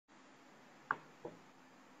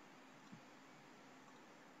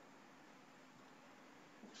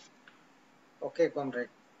Okay, comrade.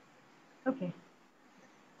 Okay.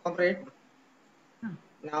 Comrade,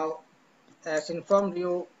 now, as informed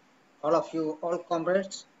you, all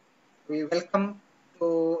comrades, we welcome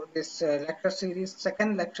to this lecture series,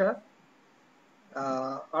 second lecture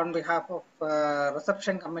on behalf of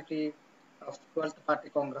Reception Committee of 12th Party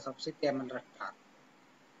Congress of CPM and Rector.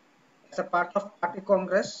 As a part of Party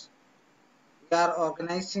Congress, we are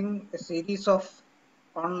organizing a series of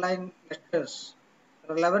online lectures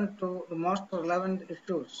relevant to the most relevant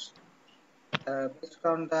issues based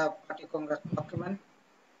on the Party Congress document,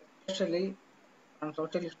 especially on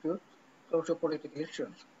social issues, socio-political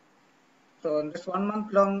issues. So in this 1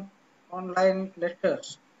 month long online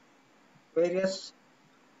lectures, various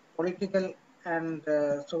political and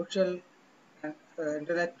social and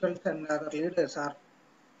intellectuals and other leaders are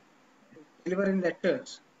delivering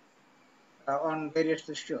lectures on various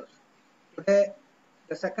issues. Today,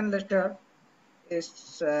 the second lecture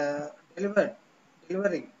is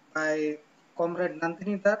delivering by Comrade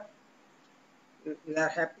Nandini Dhar. We are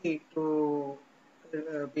happy to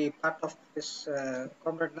be part of this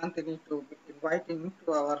Comrade Nandini to be inviting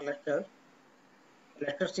to our lecture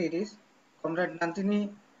series. Comrade Nandini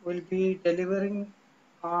will be delivering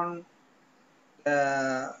on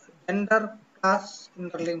the gender class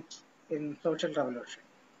interlinks in social revolution.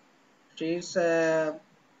 She is a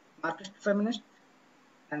Marxist feminist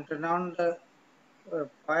and renowned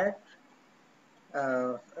poet,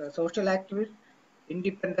 social activist,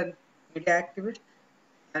 independent media activist,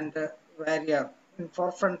 and warrior, in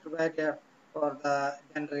forefront warrior for the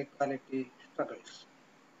gender equality struggles.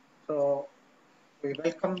 So we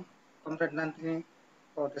welcome Comrade Nandini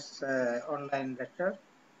for this online lecture.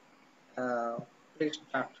 Please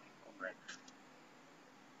start, Comrade.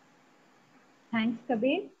 Thanks,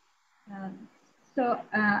 Kabir.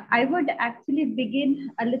 I would actually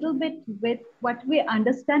begin a little bit with what we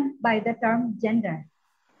understand by the term gender.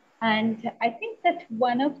 And I think that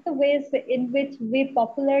one of the ways in which we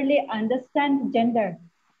popularly understand gender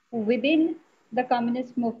within the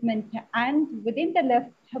communist movement and within the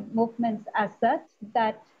left movements as such,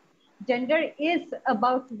 that gender is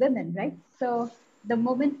about women, right? So the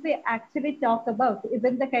moment we actually talk about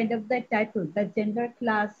even the kind of the title, the gender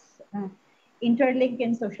class interlink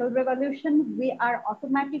in social revolution, we are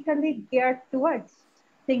automatically geared towards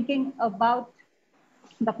thinking about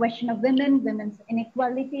the question of women, women's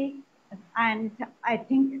inequality. And I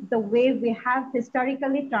think the way we have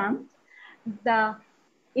historically termed the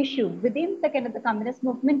issue within the kind of the communist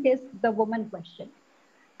movement is the woman question.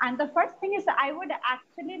 And the first thing is I would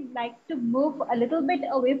actually like to move a little bit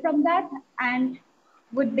away from that and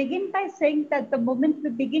would begin by saying that the moment we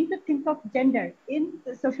begin to think of gender in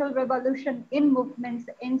the social revolution, in movements,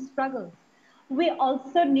 in struggles, we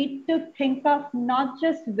also need to think of not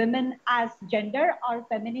just women as gender or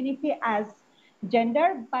femininity as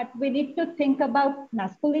gender, but we need to think about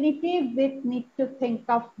masculinity, we need to think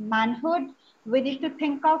of manhood, we need to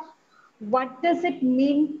think of what does it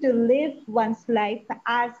mean to live one's life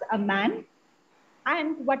as a man,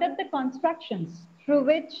 and what are the constructions through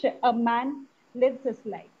which a man lives his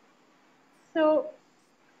life. So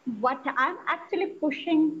what I'm actually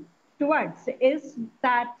pushing towards is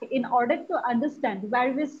that in order to understand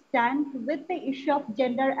where we stand with the issue of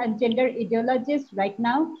gender and gender ideologies right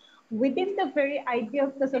now within the very idea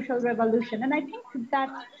of the social revolution, and I think that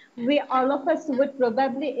we all of us would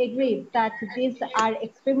probably agree that these are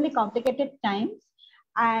extremely complicated times,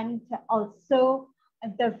 and also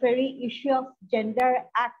the very issue of gender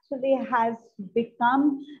actually has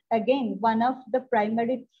become again one of the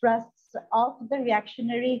primary thrusts of the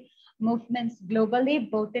reactionary movements globally,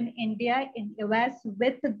 both in India, in US,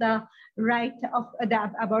 with the right of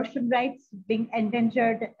the abortion rights being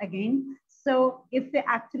endangered again. So if we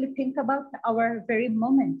actually think about our very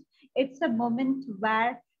moment, it's a moment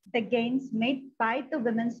where the gains made by the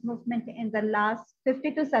women's movement in the last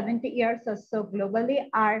 50 to 70 years or so globally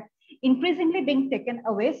are increasingly being taken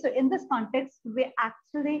away. So in this context, we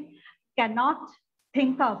actually cannot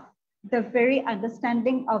think of the very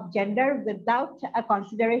understanding of gender without a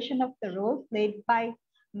consideration of the role played by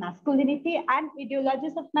masculinity and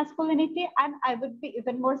ideologies of masculinity. And I would be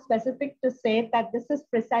even more specific to say that this is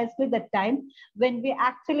precisely the time when we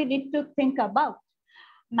actually need to think about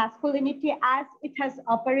masculinity as it has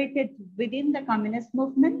operated within the communist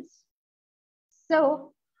movements.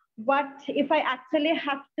 So what if I actually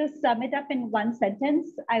have to sum it up in one sentence,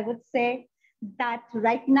 I would say that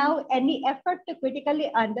right now, any effort to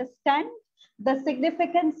critically understand the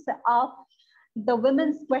significance of the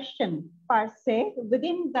women's question per se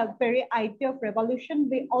within the very idea of revolution,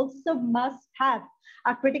 we also must have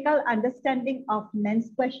a critical understanding of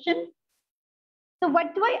men's question. So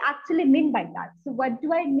what do I actually mean by that? So what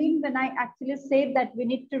do I mean when I actually say that we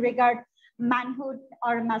need to regard manhood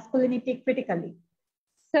or masculinity critically?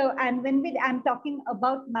 So, and when I'm talking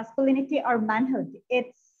about masculinity or manhood,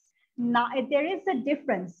 it's not, there is a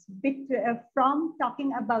difference from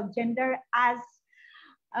talking about gender as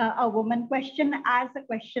a woman question, as a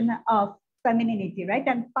question of femininity, right?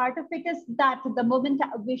 And part of it is that the moment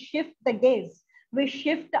we shift the gaze, we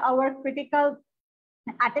shift our critical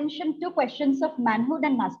attention to questions of manhood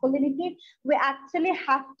and masculinity, we actually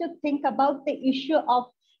have to think about the issue of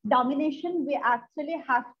domination. We actually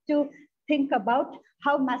have to think about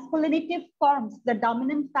how masculinity forms the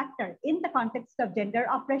dominant factor in the context of gender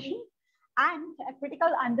oppression, and a critical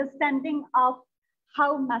understanding of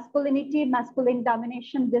how masculinity, masculine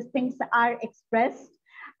domination, these things are expressed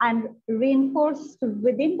and reinforced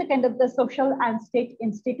within the kind of the social and state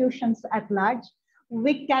institutions at large.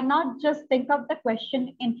 We cannot just think of the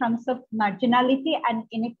question in terms of marginality and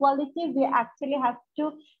inequality. We actually have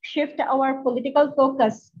to shift our political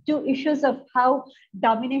focus to issues of how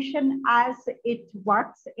domination as it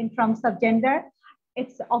works in terms of gender,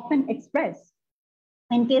 it's often expressed.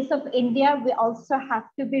 In case of India, we also have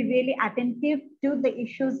to be really attentive to the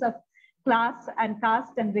issues of class and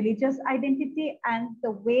caste and religious identity and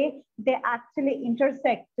the way they actually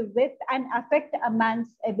intersect with and affect a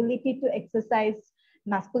man's ability to exercise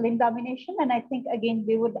masculine domination. And I think, again,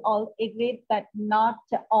 we would all agree that not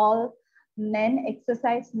all men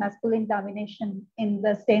exercise masculine domination in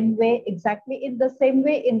the same way, exactly in the same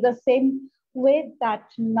way that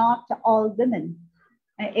not all women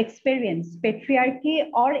experience patriarchy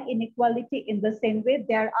or inequality in the same way.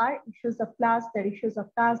 There are issues of class, there are issues of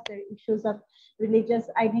caste, there are issues of religious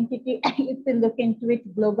identity. If we look into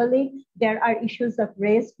it globally, there are issues of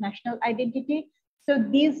race, national identity. So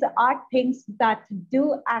these are things that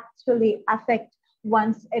do actually affect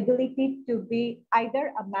one's ability to be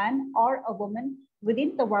either a man or a woman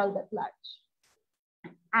within the world at large.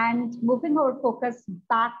 And moving our focus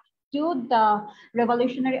back to the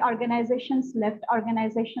revolutionary organizations, left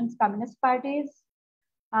organizations, communist parties,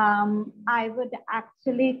 I would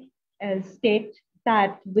actually state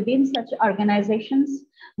that within such organizations,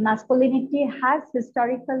 masculinity has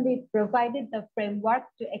historically provided the framework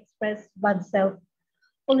to express oneself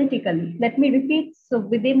politically. Let me repeat. So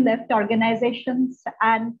within left organizations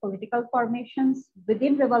and political formations,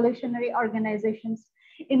 within revolutionary organizations,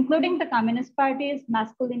 including the communist parties,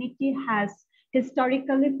 masculinity has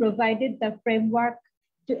historically provided the framework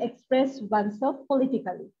to express oneself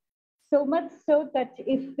politically. So much so that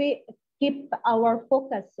if we keep our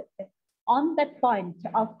focus on that point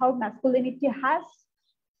of how masculinity has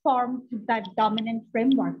formed that dominant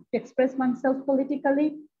framework to express oneself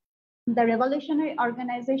politically, the revolutionary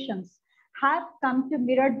organizations have come to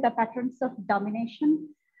mirror the patterns of domination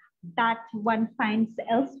that one finds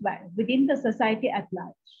elsewhere within the society at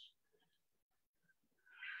large.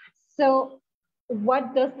 So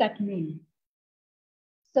what does that mean?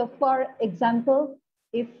 So for example,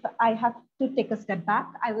 if I have to take a step back,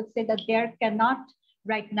 I would say that there cannot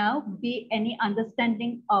right now be any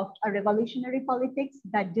understanding of a revolutionary politics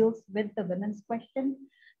that deals with the women's question,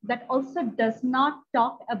 that also does not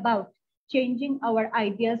talk about changing our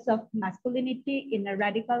ideas of masculinity in a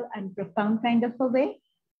radical and profound kind of a way.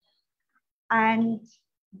 And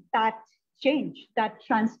that change, that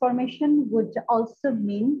transformation would also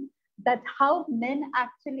mean that how men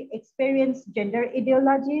actually experience gender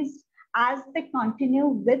ideologies as they continue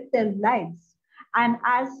with their lives and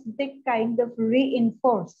as they kind of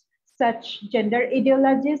reinforce such gender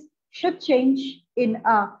ideologies should change in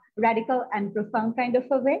a radical and profound kind of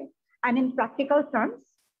a way. And in practical terms,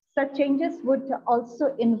 such changes would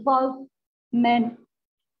also involve men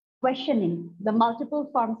questioning the multiple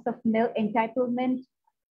forms of male entitlement,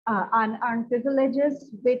 unearned privileges,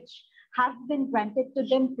 which have been granted to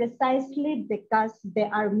them precisely because they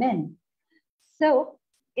are men. So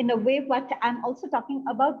in a way, what I'm also talking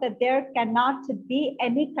about, that there cannot be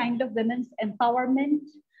any kind of women's empowerment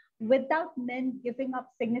without men giving up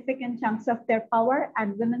significant chunks of their power,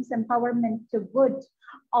 and women's empowerment would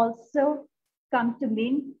also come to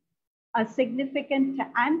mean a significant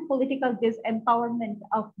and political disempowerment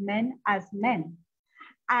of men as men.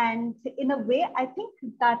 And in a way, I think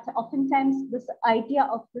that oftentimes this idea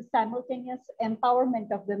of the simultaneous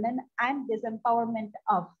empowerment of women and disempowerment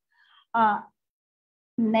of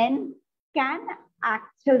men can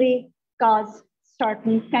actually cause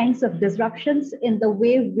certain kinds of disruptions in the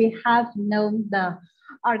way we have known the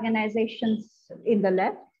organizations in the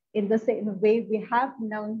left, in the same way we have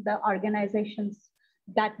known the organizations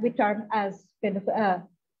that we term as kind of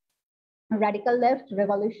radical left,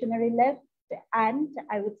 revolutionary left, and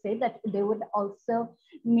I would say that they would also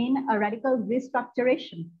mean a radical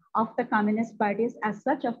restructuration of the communist parties as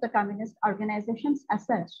such, of the communist organizations as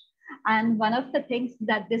such. And one of the things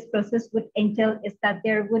that this process would entail is that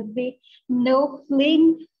there would be no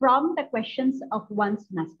fleeing from the questions of one's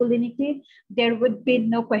masculinity. There would be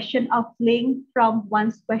no question of fleeing from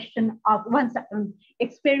one's question of one's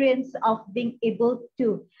experience of being able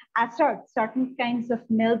to assert certain kinds of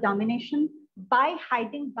male domination by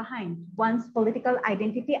hiding behind one's political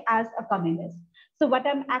identity as a communist. So what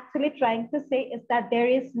I'm actually trying to say is that there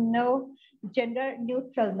is no gender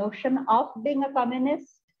neutral notion of being a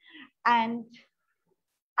communist. And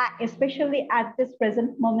especially at this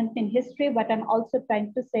present moment in history, what I'm also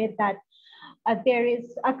trying to say that there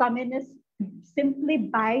is a communist simply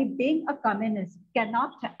by being a communist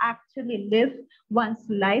cannot actually live one's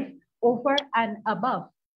life over and above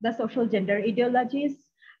the social gender ideologies,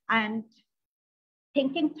 and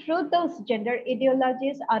thinking through those gender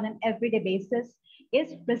ideologies on an everyday basis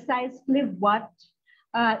is precisely what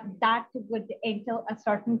that would entail a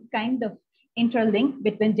certain kind of interlink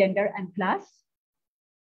between gender and class.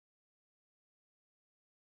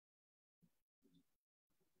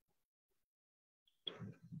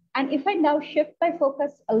 And if I now shift my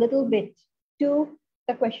focus a little bit to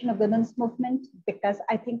the question of women's movement, because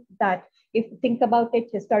I think that if you think about it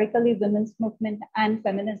historically, women's movement and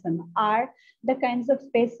feminism are the kinds of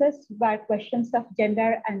spaces where questions of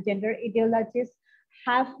gender and gender ideologies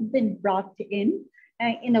have been brought in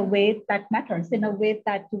a way that matters, in a way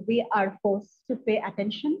that we are forced to pay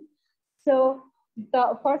attention. So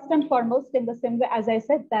the first and foremost, in the same way, as I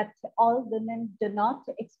said, that all women do not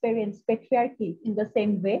experience patriarchy in the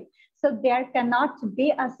same way. So there cannot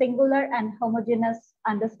be a singular and homogeneous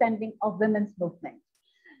understanding of women's movement.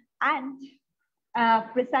 And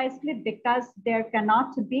precisely because there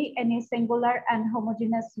cannot be any singular and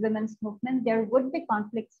homogeneous women's movement, there would be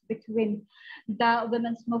conflicts between the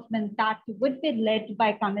women's movement that would be led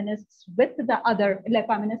by communists with the other, like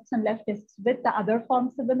communists and leftists with the other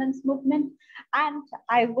forms of women's movement. And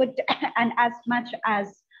I would, and as much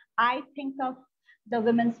as I think of the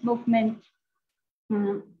women's movement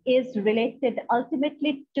is related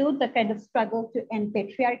ultimately to the kind of struggle to end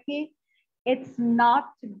patriarchy, it's not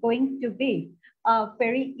going to be a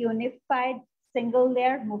very unified single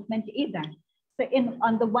layer movement either. So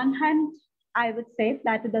on the one hand, I would say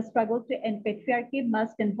that the struggle to end patriarchy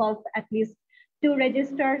must involve at least two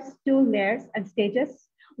registers, two layers and stages.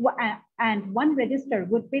 And one register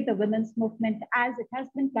would be the women's movement as it has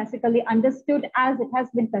been classically understood, as it has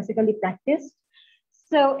been classically practiced.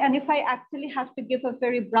 So, and if I actually have to give a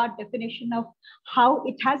very broad definition of how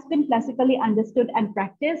it has been classically understood and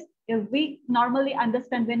practiced, if we normally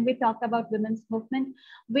understand when we talk about women's movement,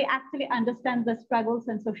 we actually understand the struggles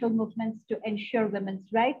and social movements to ensure women's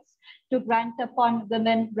rights, to grant upon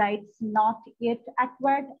women rights not yet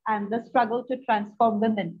acquired, and the struggle to transform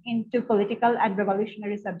women into political and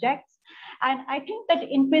revolutionary subjects. And I think that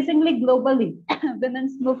increasingly globally,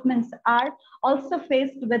 women's movements are also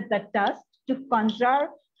faced with the task to conserve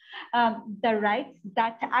the rights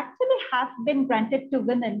that actually have been granted to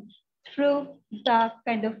women through the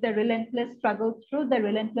kind of the relentless struggle, through the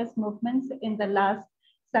relentless movements in the last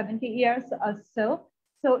 70 years or so.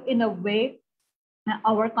 So in a way,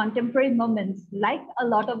 our contemporary movements, like a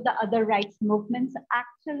lot of the other rights movements,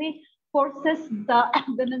 actually forces the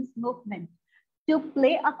women's movement to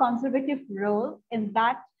play a conservative role in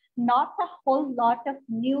that not a whole lot of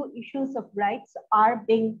new issues of rights are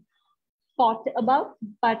being fought about,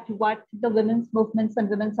 but what the women's movements and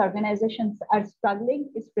women's organizations are struggling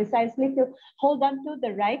is precisely to hold on to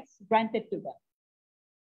the rights granted to them.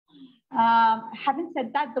 Having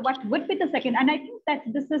said that, what would be the second, and I think that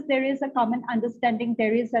there is a common understanding,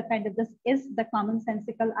 there is a kind of, this is the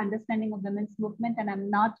commonsensical understanding of women's movement, and I'm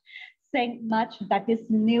not saying much that is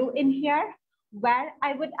new in here. Where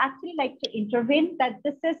I would actually like to intervene that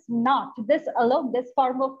this is not, this alone, this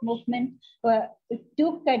form of movement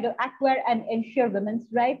to kind of acquire and ensure women's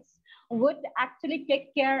rights would actually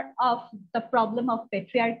take care of the problem of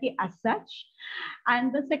patriarchy as such.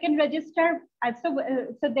 And the second register, so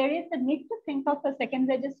there is a need to think of a second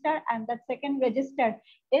register, and that second register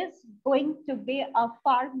is going to be a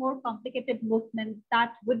far more complicated movement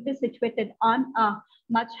that would be situated on a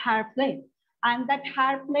much higher plane. And that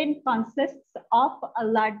higher plane consists of a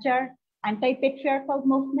larger anti-patriarchal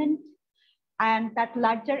movement, and that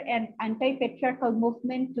larger and anti-patriarchal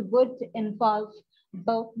movement would involve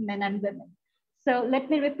both men and women. So let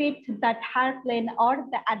me repeat, that higher plane, or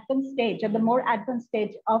the advanced stage, or the more advanced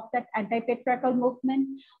stage of that anti-patriarchal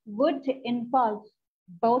movement would involve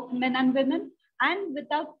both men and women, and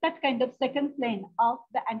without that kind of second plane of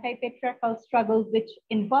the anti-patriarchal struggle, which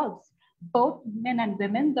involves both men and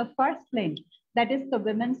women, the first plane, that is the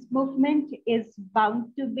women's movement, is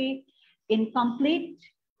bound to be incomplete.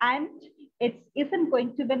 And it's even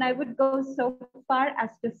going to be, and I would go so far as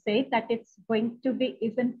to say that it's going to be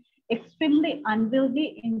even extremely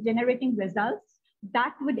unwieldy in generating results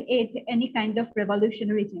that would aid any kind of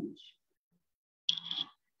revolutionary change.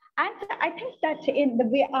 And I think that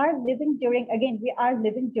we are living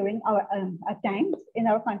during our times, in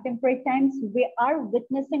our contemporary times, we are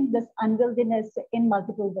witnessing this unwieldiness in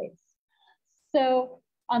multiple ways. So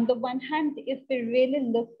on the one hand, if we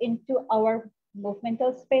really look into our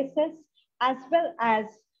movemental spaces, as well as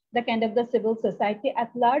the kind of the civil society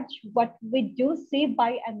at large, what we do see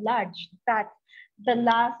by and large, that the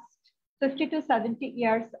last 50 to 70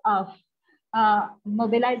 years of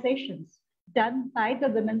mobilizations done by the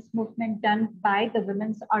women's movement, done by the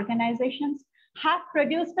women's organizations, have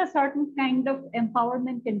produced a certain kind of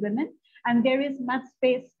empowerment in women. And there is much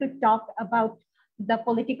space to talk about the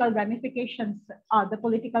political ramifications or the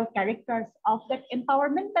political characters of that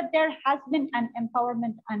empowerment, but there has been an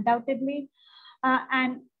empowerment undoubtedly.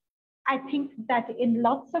 And I think that in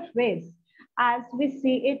lots of ways, as we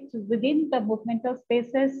see it within the movemental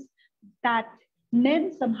spaces, that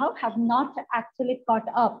men somehow have not actually caught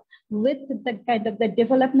up with the kind of the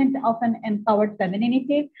development of an empowered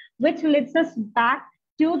femininity, which leads us back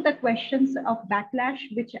to the questions of backlash,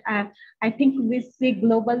 which I think we see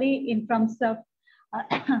globally in terms of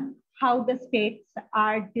how the states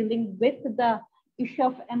are dealing with the issue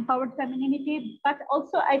of empowered femininity. But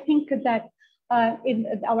also I think that in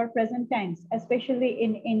our present times, especially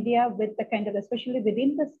in India, with the kind of, especially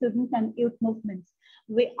within the student and youth movements,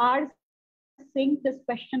 we are seeing this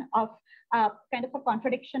question of kind of a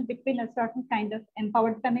contradiction between a certain kind of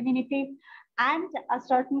empowered femininity and a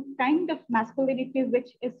certain kind of masculinity, which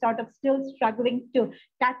is sort of still struggling to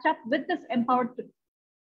catch up with this empowered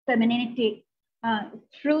femininity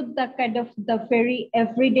through the kind of the very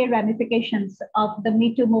everyday ramifications of the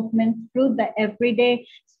Me Too movement, through the everyday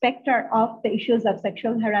specter of the issues of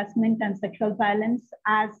sexual harassment and sexual violence,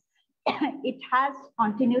 as it has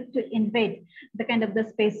continued to invade the kind of the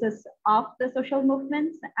spaces of the social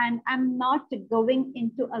movements. And I'm not going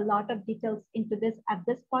into a lot of details into this at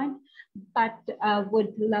this point, but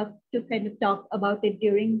would love to kind of talk about it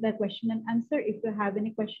during the question and answer if you have any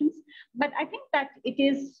questions. But I think that it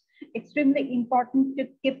is extremely important to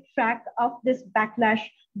keep track of this backlash,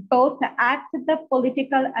 both at the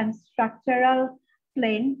political and structural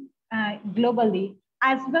plane globally,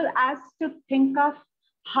 as well as to think of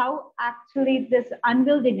how actually this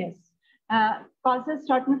unwieldiness causes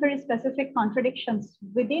certain very specific contradictions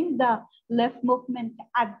within the left movement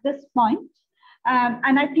at this point.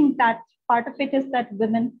 And I think that part of it is that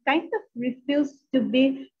women kind of refuse to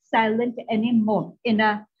be silent anymore in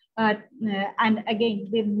a and again,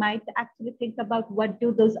 we might actually think about what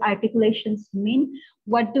do those articulations mean?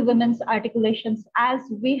 What do women's articulations, as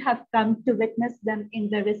we have come to witness them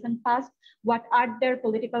in the recent past, what are their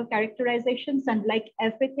political characterizations? And like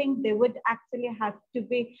everything, they would actually have to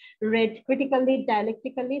be read critically,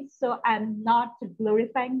 dialectically. So I'm not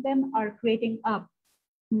glorifying them or creating a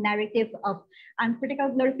narrative of uncritical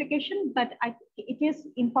glorification, but I think it is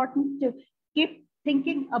important to keep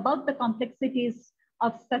thinking about the complexities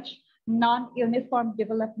of such non-uniform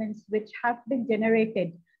developments which have been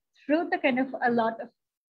generated through the kind of a lot of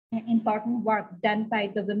important work done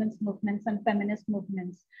by the women's movements and feminist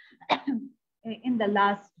movements in the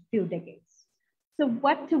last few decades. So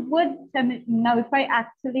what would, now if I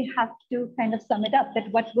actually have to kind of sum it up,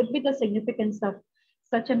 that what would be the significance of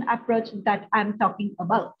such an approach that I'm talking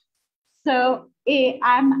about? So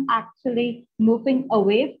I'm actually moving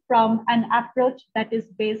away from an approach that is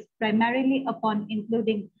based primarily upon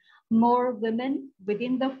including more women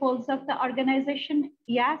within the folds of the organization.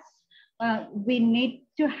 Yes, we need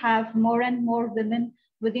to have more and more women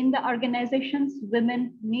within the organizations.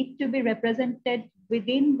 Women need to be represented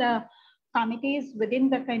within the committees, within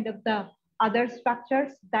the kind of the other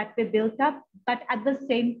structures that we built up. But at the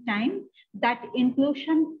same time, that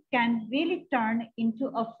inclusion can really turn into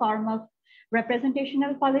a form of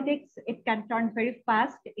representational politics. It can turn very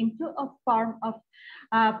fast into a form of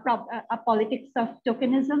a politics of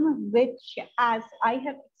tokenism, which, as I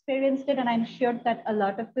have experienced it, and I'm sure that a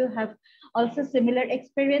lot of you have also similar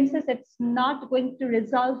experiences, it's not going to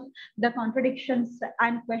resolve the contradictions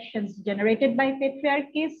and questions generated by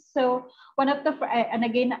patriarchy. So one of the, and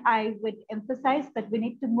again, I would emphasize that we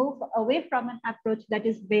need to move away from an approach that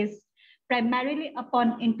is based primarily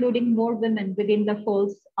upon including more women within the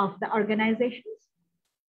folds of the organizations.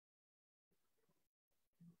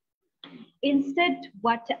 Instead,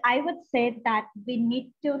 what I would say that we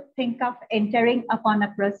need to think of entering upon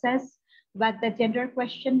a process where the gender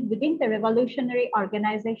question within the revolutionary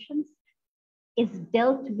organizations is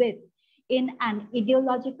dealt with in an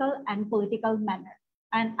ideological and political manner.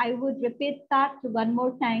 And I would repeat that one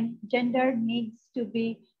more time, gender needs to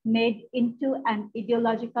be made into an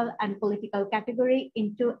ideological and political category,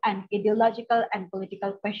 into an ideological and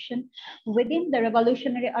political question within the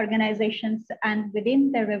revolutionary organizations and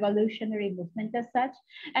within the revolutionary movement as such.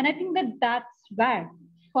 And I think that that's where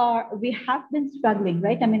we have been struggling,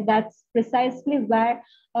 right? I mean, that's precisely where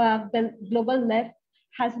the global left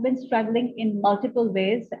has been struggling in multiple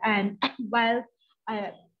ways. And while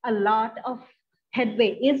a lot of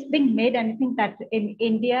headway is being made, and I think that in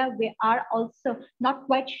India, we are also not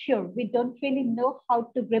quite sure. We don't really know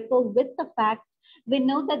how to grapple with the fact. We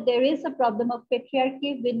know that there is a problem of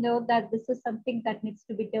patriarchy. We know that this is something that needs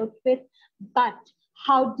to be dealt with. But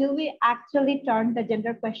how do we actually turn the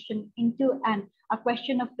gender question into a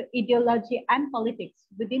question of ideology and politics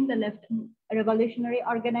within the left revolutionary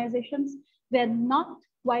organizations? We're not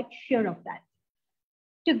quite sure of that.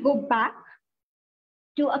 To go back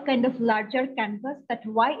to a kind of larger canvas, that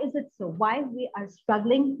why is it so? Why we are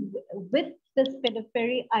struggling with this kind of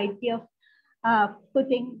very idea of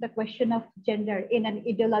putting the question of gender in an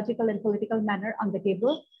ideological and political manner on the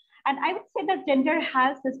table. And I would say that gender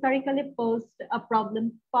has historically posed a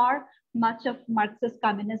problem for much of Marxist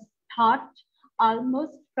communist thought,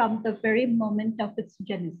 almost from the very moment of its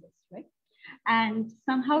genesis, right? And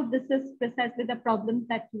somehow this is precisely the problem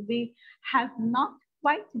that we have not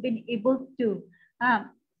quite been able to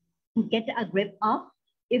get a grip of,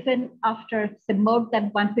 even after more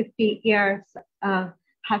than 150 years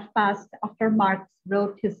have passed after Marx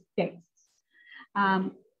wrote his texts.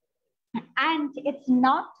 And it's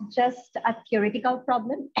not just a theoretical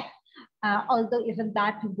problem, although even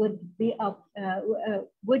that would be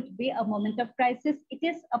a moment of crisis. It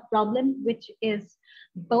is a problem which is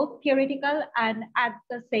both theoretical and at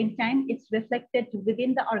the same time it's reflected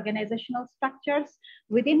within the organizational structures,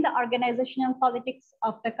 within the organizational politics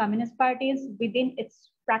of the communist parties, within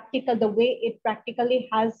its practical, the way it practically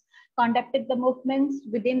has conducted the movements,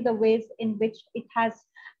 within the ways in which it has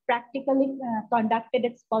practically conducted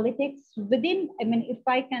its politics within, I mean, if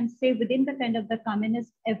I can say, within the kind of the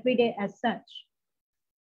communist everyday as such.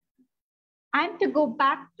 And to go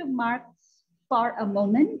back to Marx for a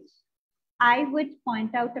moment, I would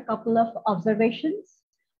point out a couple of observations.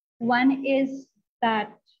 One is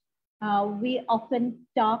that we often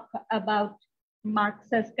talk about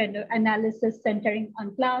Marx's kind of analysis centering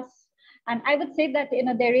on class. And I would say that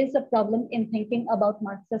there is a problem in thinking about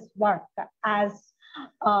Marx's work as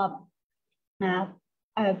a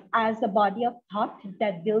body of thought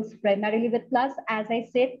that deals primarily with class. As I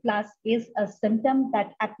said, class is a symptom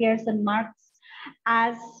that appears in Marx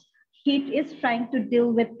as he is trying to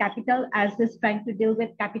deal with capital, as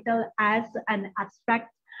an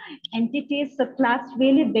abstract entity. So class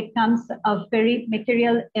really becomes a very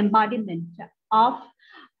material embodiment of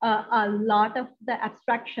a lot of the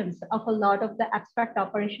abstractions, of a lot of the abstract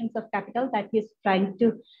operations of capital that he's trying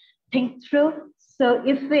to think through. So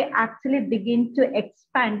if we actually begin to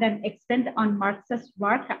expand and extend on Marx's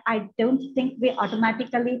work, I don't think we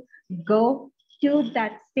automatically go to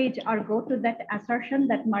that stage or go to that assertion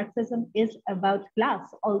that Marxism is about class,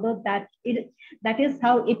 although that is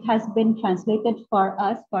how it has been translated for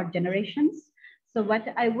us for generations. So what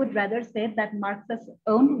I would rather say that Marx's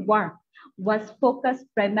own work was focused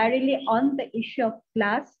primarily on the issue of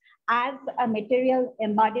class as a material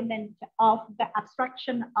embodiment of the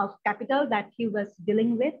abstraction of capital that he was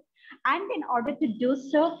dealing with. And in order to do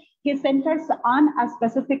so, he centers on a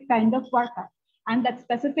specific kind of worker. And that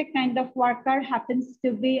specific kind of worker happens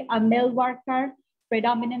to be a male worker,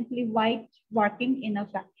 predominantly white, working in a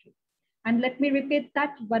factory. And let me repeat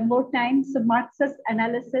that one more time. So Marx's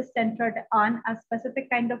analysis centered on a specific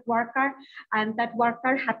kind of worker, and that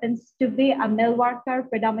worker happens to be a male worker,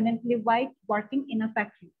 predominantly white, working in a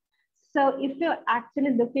factory. So if you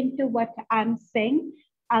actually look into what I'm saying,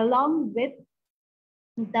 along with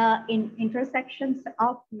the intersections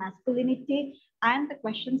of masculinity and the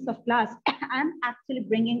questions of class, I'm actually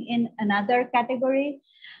bringing in another category,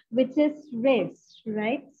 which is race,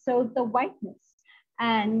 right? So the whiteness.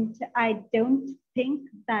 And I don't think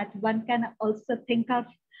that one can also think of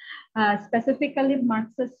specifically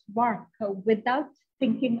Marx's work without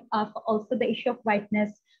thinking of also the issue of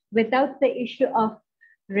whiteness, without the issue of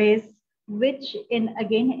race, which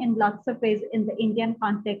again, in lots of ways in the Indian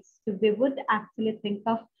context, we would actually think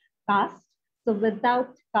of caste. So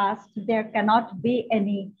without caste, there cannot be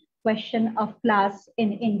any question of class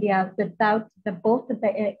in India without both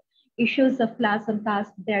the issues of class and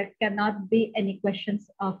caste, there cannot be any questions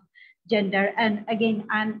of gender. And again,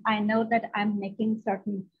 I know that I'm making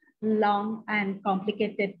certain long and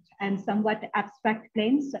complicated and somewhat abstract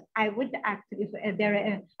claims. I would actually,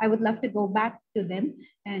 I would love to go back to them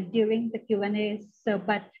and during the Q&A. So,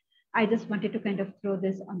 but I just wanted to kind of throw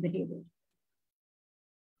this on the table.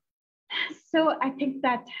 So I think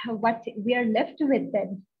that what we are left with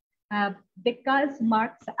then, because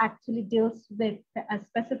Marx actually deals with a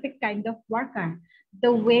specific kind of worker,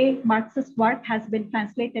 the way Marx's work has been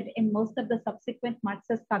translated in most of the subsequent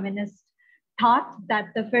Marxist communist thought,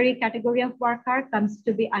 that the very category of worker comes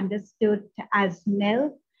to be understood as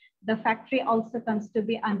male. The factory also comes to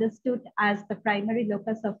be understood as the primary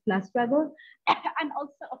locus of class struggle. And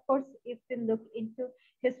also, of course, if we look into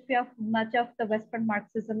history of much of the Western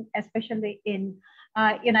Marxism, especially in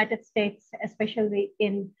United States, especially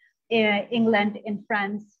in England, in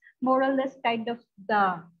France, more or less kind of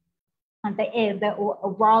the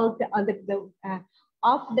world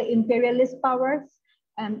of the imperialist powers.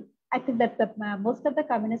 I think that most of the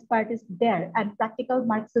communist parties there and practical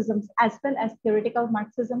Marxisms as well as theoretical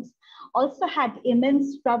Marxisms also had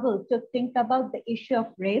immense trouble to think about the issue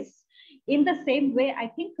of race. In the same way, I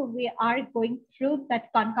think we are going through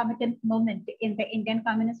that concomitant moment in the Indian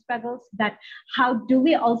communist struggles, that how do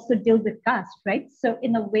we also deal with caste, right? So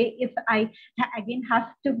in a way, if I again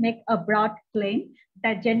have to make a broad claim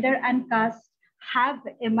that gender and caste have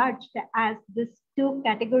emerged as these two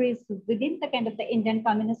categories within the kind of the Indian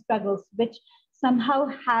communist struggles, which somehow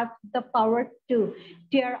have the power to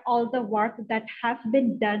tear all the work that have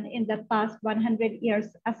been done in the past 100 years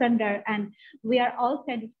asunder, and we are all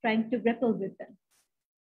kind of trying to grapple with them.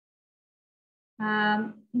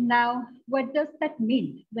 Now, what does that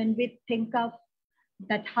mean when we think of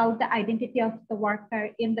that how the identity of the worker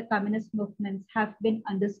in the communist movements have been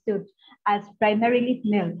understood as primarily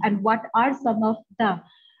male, and what are some of the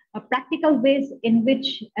practical ways in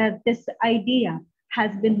which this idea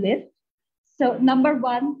has been lived? So number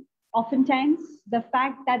one, oftentimes the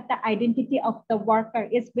fact that the identity of the worker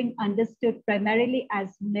is being understood primarily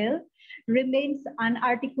as male remains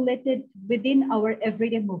unarticulated within our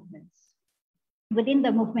everyday movements, within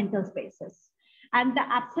the movemental spaces. And the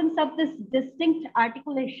absence of this distinct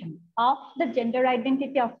articulation of the gender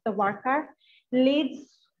identity of the worker leads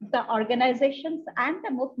the organizations and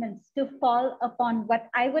the movements to fall upon what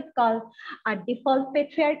I would call a default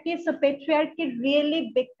patriarchy. So patriarchy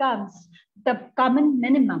really becomes the common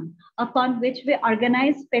minimum upon which we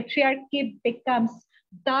organize. Patriarchy becomes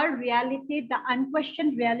the reality, the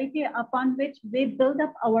unquestioned reality upon which we build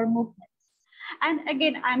up our movements. And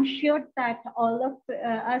again, I'm sure that all of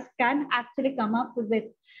us can actually come up with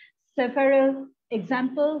several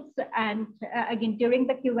examples. And again, during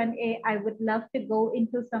the Q&A, I would love to go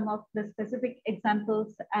into some of the specific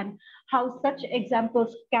examples and how such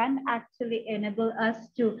examples can actually enable us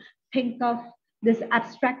to think of this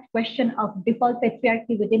abstract question of default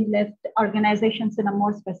patriarchy within left organizations in a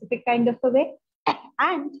more specific kind of a way.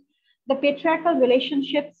 And the patriarchal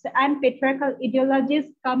relationships and patriarchal ideologies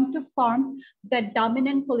come to form the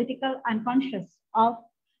dominant political unconscious of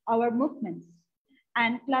our movements.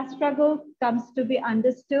 And class struggle comes to be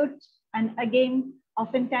understood. And again,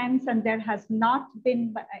 oftentimes, and there has not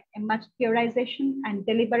been much theorization and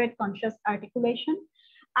deliberate conscious articulation,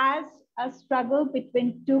 as a struggle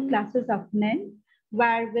between two classes of men,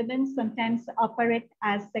 where women sometimes operate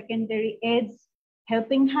as secondary aids,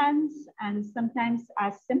 helping hands, and sometimes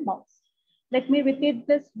as symbols. Let me repeat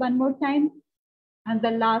this one more time. And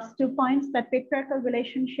the last 2 points, that patriarchal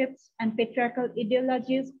relationships and patriarchal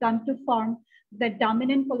ideologies come to form the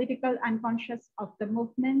dominant political unconscious of the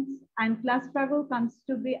movements, and class struggle comes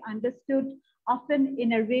to be understood often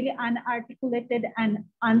in a really unarticulated and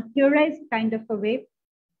untheorized kind of a way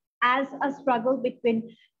as a struggle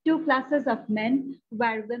between two classes of men,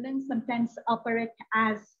 where women sometimes operate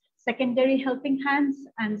as secondary helping hands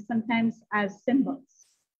and sometimes as symbols.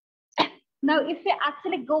 Now, if we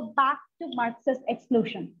actually go back to Marx's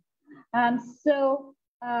exclusion,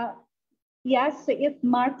 yes, if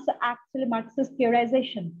Marx's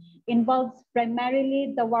theorization involves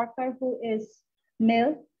primarily the worker who is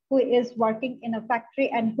male, who is working in a factory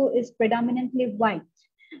and who is predominantly white,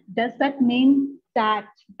 does that mean that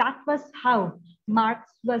that was how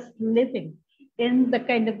Marx was living in the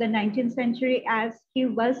kind of the 19th century as he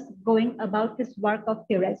was going about his work of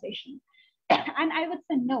theorization? And I would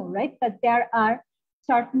say no, right? That there are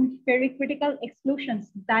certain very critical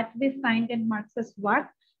exclusions that we find in Marx's work,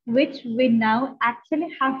 which we now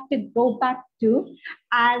actually have to go back to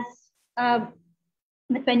as the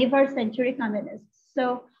 21st century communists.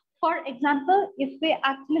 So, for example, if we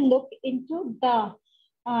actually look into the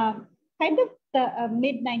kind of the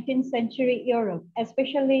mid-19th century Europe,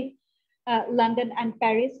 especially London and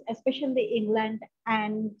Paris, especially England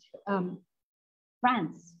and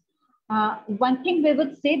France. One thing we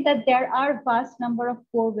would say that there are vast number of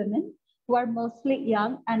poor women who are mostly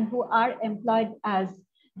young and who are employed as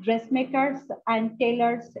dressmakers and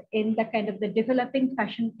tailors in the kind of the developing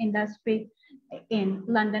fashion industry in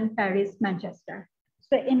London, Paris, Manchester.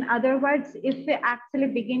 So in other words, if we actually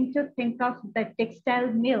begin to think of the textile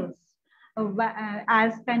mills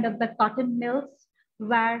as kind of the cotton mills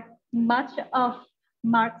where much of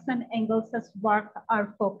Marx and Engels' work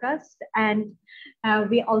are focused. And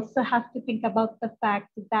we also have to think about the fact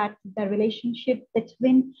that the relationship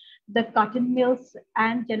between the cotton mills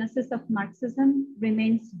and genesis of Marxism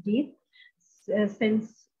remains deep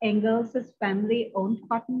since Engels' family owned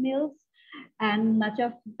cotton mills, and much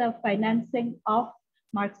of the financing of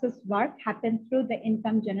Marx's work happened through the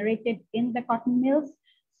income generated in the cotton mills,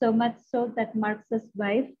 so much so that Marx's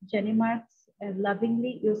wife, Jenny Marx,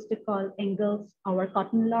 lovingly used to call Engels our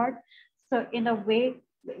cotton lord. So in a way,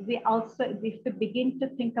 we also, if we begin to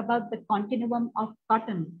think about the continuum of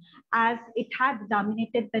cotton as it had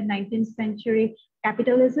dominated the 19th century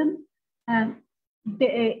capitalism,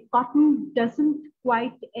 the cotton doesn't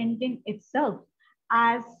quite end in itself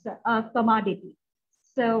as a commodity.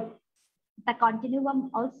 So the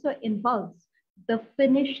continuum also involves the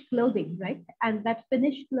finished clothing, right? And that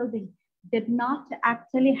finished clothing did not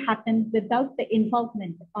actually happen without the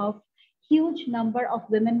involvement of huge number of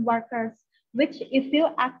women workers, which if you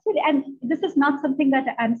actually, and this is not something that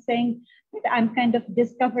I'm saying that I'm kind of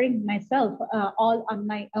discovering myself all on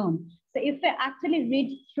my own. So if I actually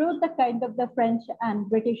read through the kind of the French and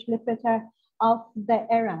British literature of the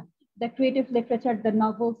era, the creative literature, the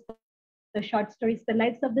novels, the short stories, the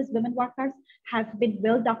lives of these women workers have been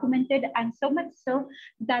well documented, and so much so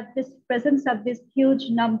that this presence of this huge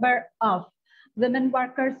number of women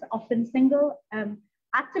workers, often single,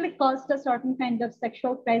 actually caused a certain kind of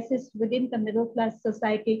sexual crisis within the middle class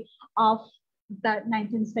society of the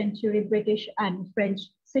 19th century British and French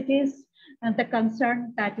cities. And the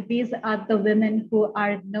concern that these are the women who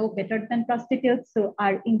are no better than prostitutes, who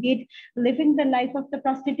are indeed living the life of the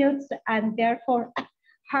prostitutes, and therefore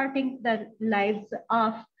hurting the lives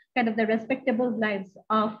of kind of the respectable lives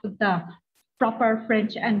of the proper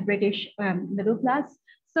French and British middle class.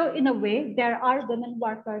 So in a way, there are women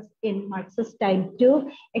workers in Marxist time too,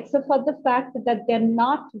 except for the fact that they're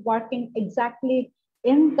not working exactly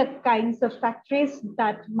in the kinds of factories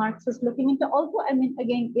that Marx is looking into. Although, I mean,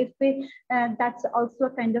 again, if we, that's also a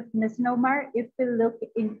kind of misnomer. If we look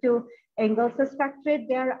into Engels' factory,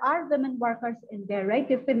 there are women workers in there, right?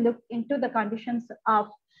 If we look into the conditions of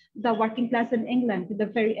the working class in England, the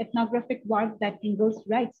very ethnographic work that Engels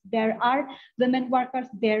writes, there are women workers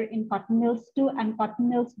there in cotton mills too, and cotton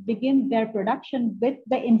mills begin their production with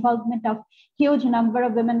the involvement of huge number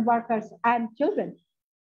of women workers and children.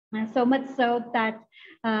 And so much so that,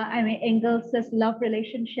 I mean, Engels' love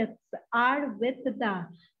relationships are with the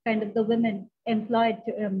kind of the women employed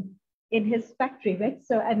in his factory, right?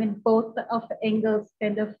 So, I mean, both of Engels'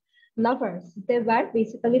 kind of lovers, they were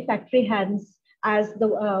basically factory hands, as the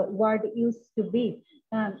word used to be,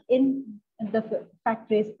 in the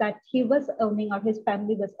factories that he was owning or his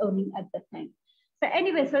family was owning at the time. So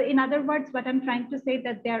anyway, so in other words, what I'm trying to say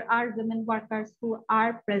that there are women workers who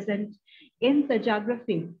are present in the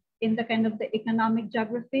geography, in the kind of the economic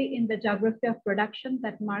geography, in the geography of production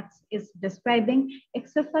that Marx is describing,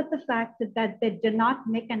 except for the fact that they do not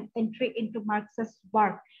make an entry into Marx's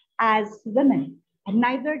work as women. And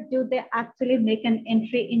neither do they actually make an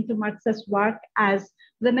entry into Marx's work as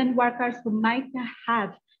women workers who might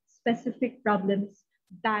have specific problems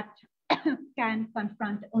that can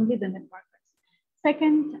confront only women workers.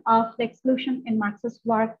 Second of the exclusion in Marx's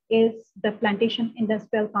work is the plantation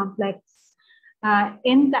industrial complex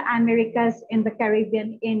in the Americas, in the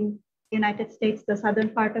Caribbean, in United States, the southern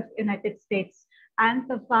part of United States, and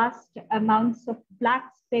the vast amounts of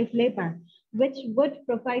Black slave labor, which would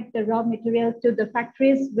provide the raw material to the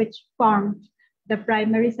factories which formed the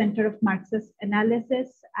primary center of Marxist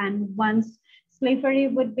analysis. And once slavery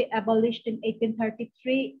would be abolished in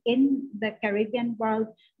 1833 in the Caribbean world,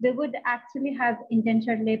 we would actually have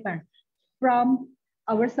indentured labor from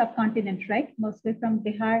our subcontinent, right? Mostly from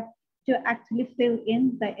Bihar, to actually fill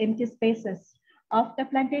in the empty spaces of the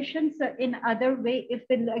plantation. So in other way, if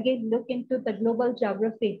we again look into the global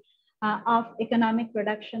geography of economic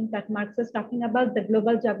production that Marx is talking about, the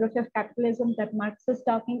global geography of capitalism that Marx is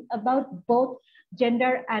talking about, both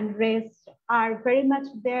gender and race are very much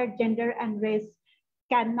there. Gender and race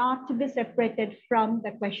cannot be separated from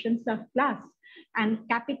the questions of class and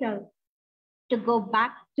capital. to go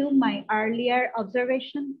back to my earlier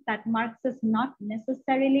observation that Marxism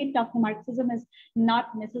is not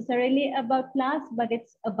necessarily about class, but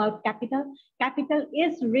it's about capital. Capital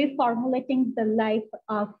is reformulating the life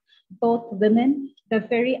of both women, the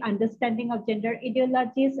very understanding of gender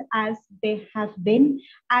ideologies as they have been,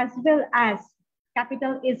 as well as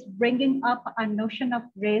capital is bringing up a notion of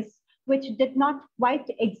race, which did not quite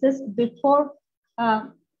exist before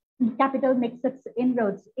capital makes its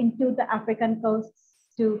inroads into the African coasts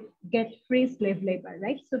to get free slave labor,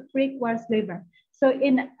 right? So pre-coerced labor. So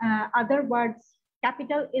in other words,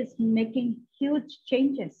 capital is making huge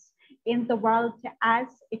changes in the world as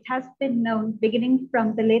it has been known beginning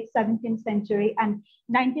from the late 17th century, and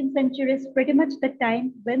 19th century is pretty much the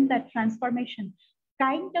time when that transformation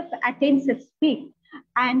kind of attains its peak.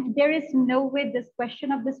 And there is no way this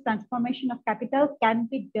question of this transformation of capital can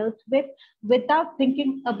be dealt with without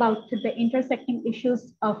thinking about the intersecting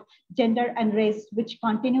issues of gender and race, which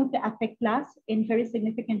continue to affect class in very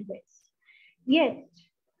significant ways. Yet,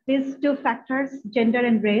 these two factors, gender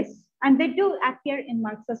and race, and they do appear in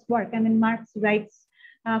Marx's work. I mean, Marx writes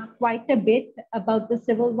quite a bit about the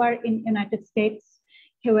Civil War in United States.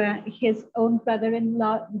 His own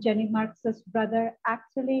brother-in-law, Jenny Marx's brother,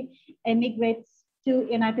 actually emigrates to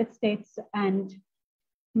United States and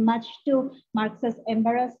much to Marx's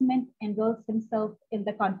embarrassment enrolls himself in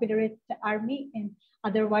the Confederate Army. In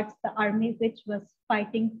other words, the army which was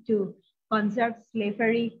fighting to conserve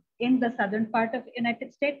slavery in the southern part of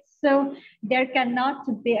United States. So there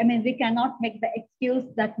cannot be, I mean, we cannot make the excuse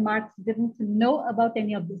that Marx didn't know about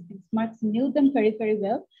any of these things. Marx knew them very, very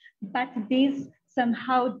well, but these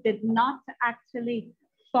somehow did not actually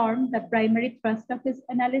form the primary thrust of his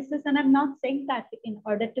analysis. And I'm not saying that in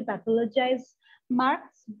order to pathologize Marx,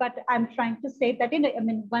 but I'm trying to say that, I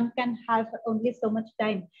mean, one can have only so much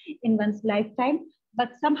time in one's lifetime,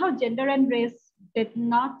 but somehow gender and race did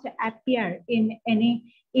not appear in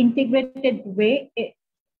any integrated way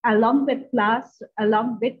along with class,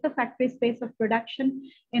 along with the factory space of production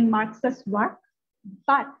in Marx's work,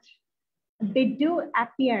 but they do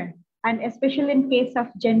appear, and especially in case of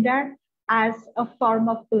gender, as a form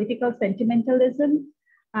of political sentimentalism.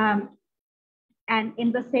 And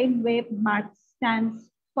in the same way, Marx stands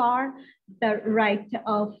for the right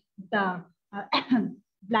of the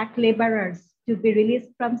Black laborers to be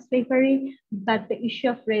released from slavery, but the issue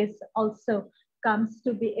of race also comes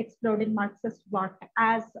to be explored in Marx's work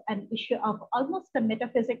as an issue of almost a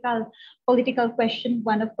metaphysical political question,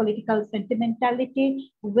 one of political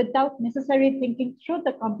sentimentality, without necessarily thinking through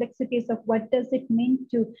the complexities of what does it mean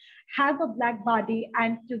to have a Black body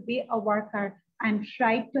and to be a worker and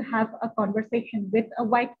try to have a conversation with a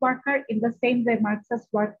white worker in the same way Marx's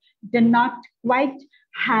work did not quite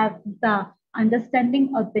have the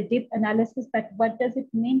understanding of the deep analysis that what does it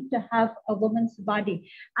mean to have a woman's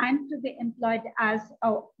body and to be employed as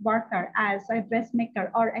a worker, as a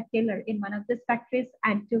dressmaker or a tailor in one of these factories,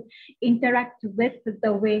 and to interact with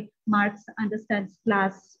the way Marx understands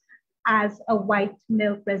class as a white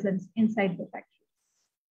male presence inside the factory.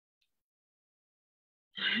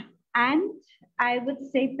 And I would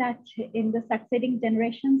say that in the succeeding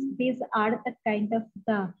generations, these are the kind of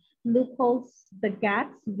the loopholes, the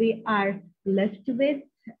gaps we are left with.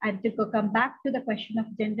 And to come back to the question of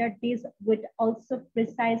gender, these would also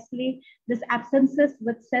precisely, these absences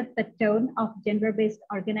would set the tone of gender-based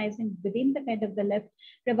organizing within the kind of the left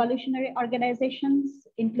revolutionary organizations,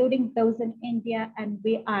 including those in India. And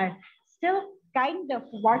we are still kind of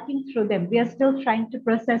working through them. We are still trying to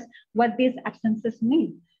process what these absences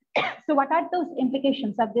mean. So what are those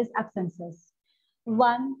implications of these absences?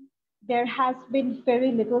 One, there has been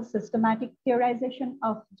very little systematic theorization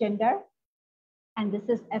of gender. And this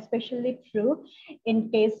is especially true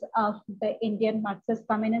in case of the Indian Marxist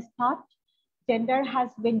communist thought. Gender has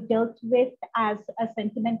been dealt with as a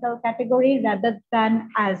sentimental category rather than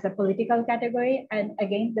as a political category. And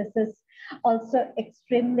again, this is also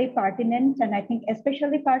extremely pertinent, and I think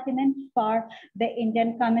especially pertinent for the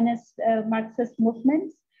Indian communist Marxist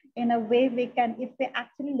movements. In a way, we can, if we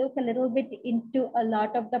actually look a little bit into a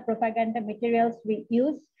lot of the propaganda materials we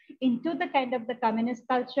use, into the kind of the communist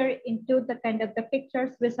culture, into the kind of the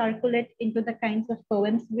pictures we circulate, into the kinds of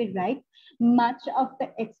poems we write, much of the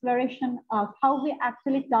exploration of how we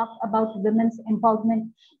actually talk about women's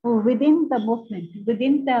involvement within the movement,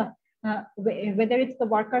 within the, whether it's the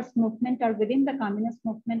workers' movement or within the communist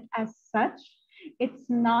movement as such, it's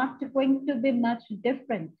not going to be much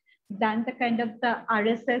different than the kind of the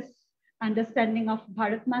RSS understanding of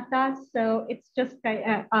Bharat Mata. So it's just,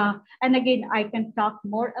 and again, I can talk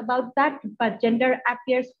more about that, but gender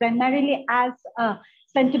appears primarily as a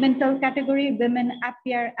sentimental category, women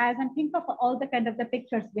appear as, and think of all the kind of the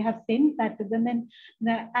pictures we have seen that women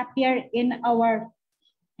appear in our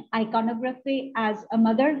iconography as a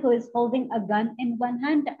mother who is holding a gun in one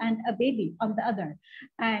hand and a baby on the other.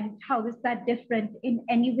 And how is that different in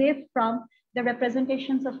any way from the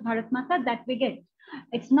representations of Bharat Mata that we get?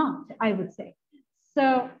 It's not, I would say.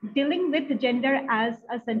 So dealing with gender as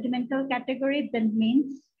a sentimental category then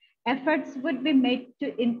means efforts would be made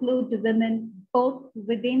to include women both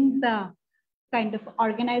within the kind of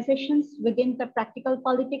organizations, within the practical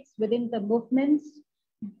politics, within the movements,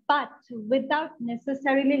 but without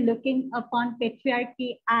necessarily looking upon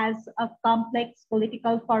patriarchy as a complex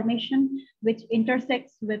political formation which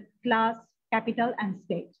intersects with class, capital, and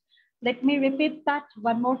state. Let me repeat that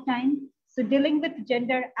one more time. So dealing with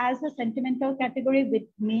gender as a sentimental category would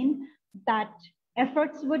mean that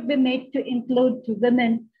efforts would be made to include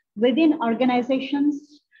women within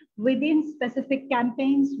organizations, within specific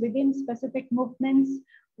campaigns, within specific movements,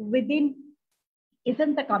 within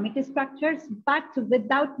even the committee structures, but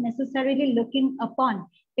without necessarily looking upon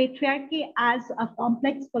patriarchy as a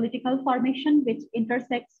complex political formation which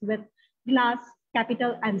intersects with class,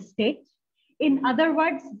 capital, and state. In other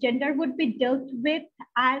words, gender would be dealt with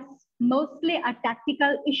as mostly a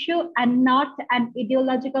tactical issue and not an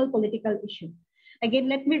ideological political issue. Again,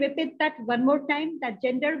 let me repeat that one more time, that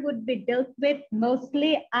gender would be dealt with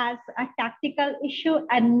mostly as a tactical issue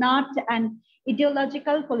and not an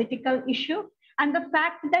ideological political issue. And the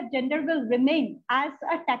fact that gender will remain as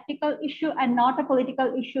a tactical issue and not a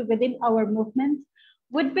political issue within our movements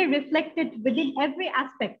would be reflected within every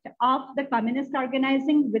aspect of the communist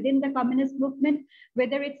organizing within the communist movement,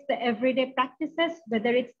 whether it's the everyday practices, whether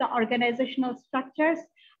it's the organizational structures,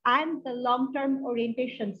 and the long-term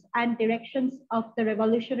orientations and directions of the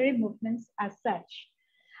revolutionary movements as such.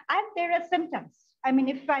 And there are symptoms. I mean,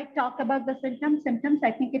 if I talk about the symptoms,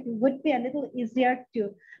 I think it would be a little easier to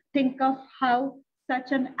think of how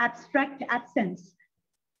such an abstract absence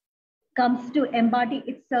comes to embody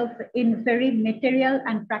itself in very material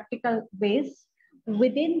and practical ways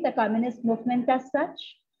within the communist movement as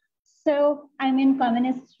such. So, I mean,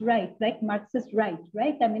 communists right, Marxist right?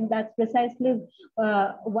 I mean, that's precisely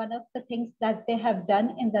one of the things that they have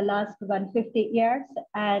done in the last 150 years.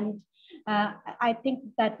 And I think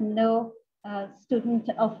that no student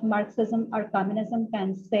of Marxism or communism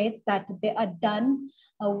can say that they are done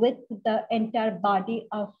with the entire body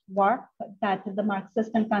of work that the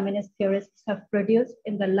Marxist and communist theorists have produced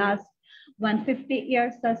in the last 150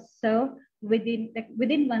 years or so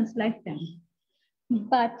within one's lifetime.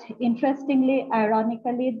 But interestingly,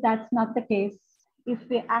 ironically, that's not the case. If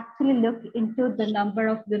we actually look into the number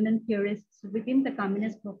of women theorists within the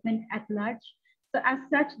communist movement at large, so as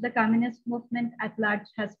such, the communist movement at large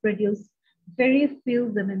has produced very few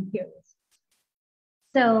women theorists.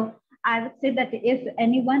 So I would say that if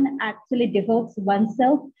anyone actually devotes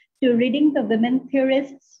oneself to reading the women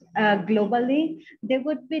theorists globally, they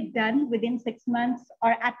would be done within 6 months,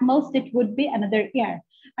 or at most it would be another year.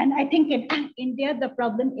 And I think in India, the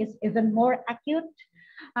problem is even more acute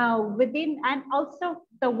and also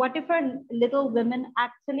the whatever little women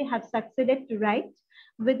actually have succeeded to write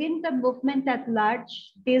within the movement at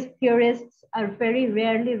large, these theorists are very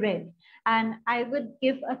rarely read. And I would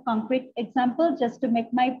give a concrete example just to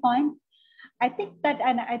make my point. I think that,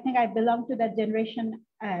 and I think I belong to that generation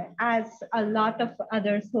as a lot of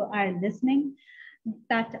others who are listening,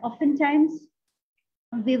 that oftentimes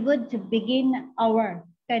we would begin our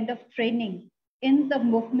kind of training in the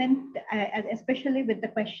movement, especially with the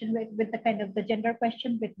question, with the kind of the gender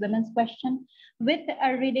question, with women's question, with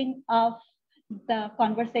a reading of the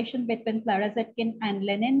conversation between Clara Zetkin and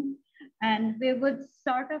Lenin. And we would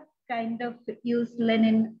sort of kind of use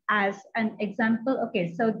Lenin as an example.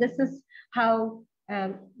 Okay, so this is how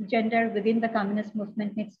gender within the communist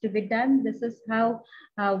movement needs to be done. This is how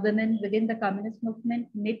women within the communist movement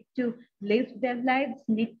need to live their lives,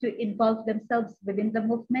 need to involve themselves within the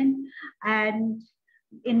movement. And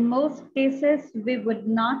in most cases, we would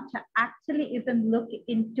not actually even look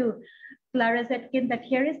into Clara Zetkin, that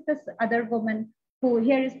here is this other woman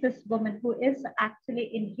here is this woman who is actually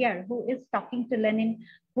in here, who is talking to Lenin,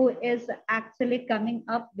 who is actually coming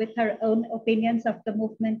up with her own opinions of the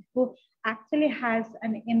movement, who actually has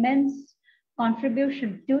an immense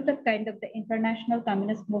contribution to the kind of the international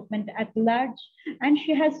communist movement at large. And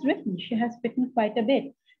she has written quite a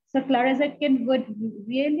bit. So Clara Zetkin would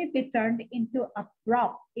really be turned into a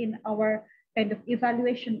prop in our kind of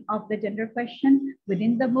evaluation of the gender question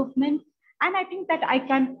within the movement. And I think that I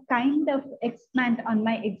can kind of expand on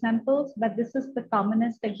my examples, but this is the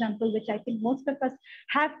commonest example, which I think most of us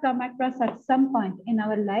have come across at some point in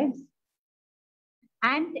our lives.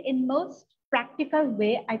 And in most practical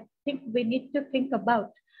way, I think we need to think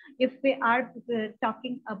about, if we are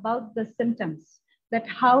talking about the symptoms, that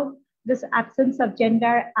how this absence of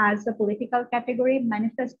gender as a political category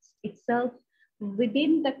manifests itself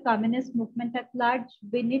within the communist movement at large.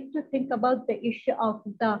 We need to think about the issue of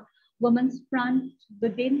the women's front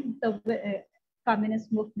within the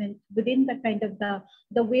communist movement, within the kind of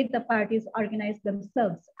the way the parties organize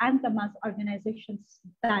themselves and the mass organizations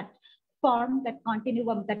that form that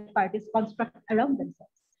continuum that parties construct around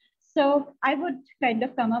themselves. So I would kind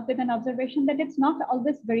of come up with an observation that it's not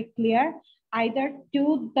always very clear either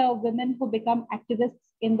to the women who become activists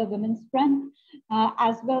in the women's front,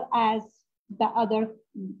 as well as the other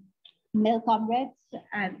male comrades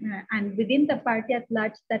and within the party at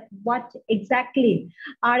large, that what exactly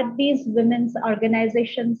are these women's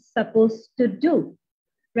organizations supposed to do,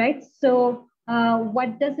 right? So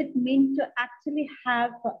what does it mean to actually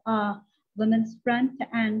have a women's front,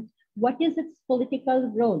 and what is its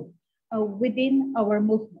political role within our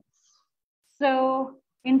movements? So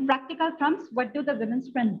in practical terms, what do the women's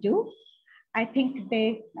front do? I think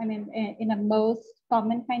they, I mean, in a most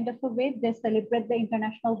common kind of a way, they celebrate the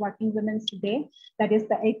International Working Women's Day. That is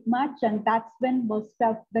the 8th March. And that's when most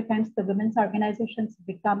of the times the women's organizations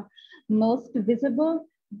become most visible.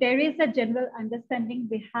 There is a general understanding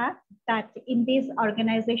we have that in these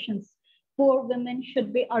organizations, for women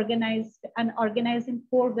should be organized, and organizing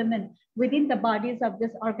for women within the bodies of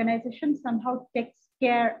this organization somehow takes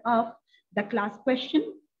care of the class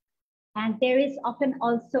question. And there is often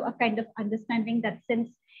also a kind of understanding that since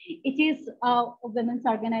it is a women's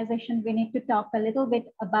organization, we need to talk a little bit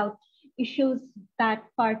about issues that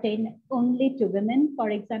pertain only to women. For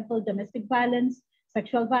example, domestic violence,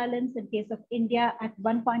 sexual violence. In case of India, at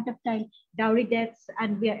one point of time, dowry deaths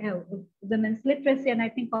and women's literacy. And I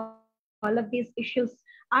think all of these issues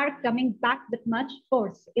are coming back with much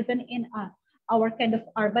force, even in our kind of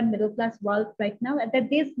urban middle class world right now, and that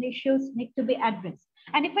these issues need to be addressed.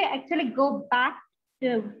 And if I actually go back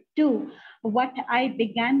to what I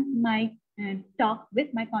began my talk with,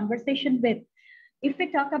 my conversation with, if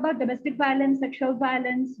we talk about domestic violence, sexual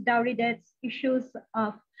violence, dowry deaths, issues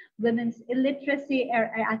of women's illiteracy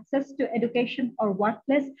or access to education or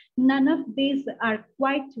workplace, none of these are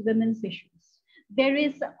quite women's issues. There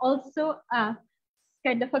is also a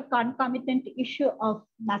kind of a concomitant issue of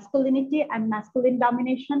masculinity and masculine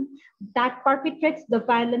domination that perpetrates the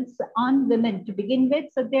violence on women to begin with.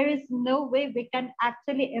 So there is no way we can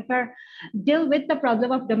actually ever deal with the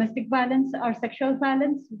problem of domestic violence or sexual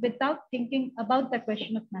violence without thinking about the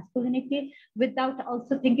question of masculinity, without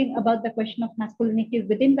also thinking about the question of masculinity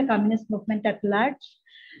within the communist movement at large.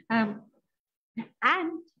 And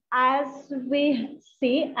as we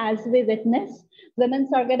see, as we witness,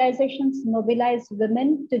 women's organizations mobilize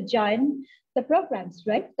women to join the programs,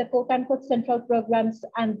 right? The quote unquote central programs,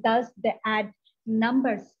 and thus they add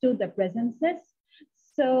numbers to the presences.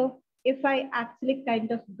 So if I actually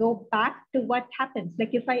kind of go back to what happens,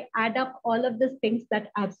 like if I add up all of these things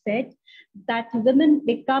that I've said, that women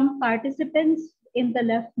become participants in the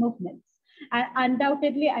left movements. And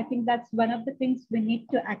undoubtedly, I think that's one of the things we need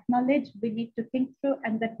to acknowledge, we need to think through,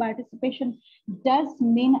 and that participation does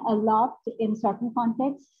mean a lot in certain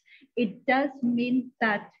contexts. It does mean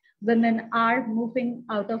that women are moving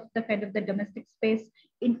out of the kind of the domestic space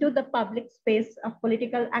into the public space of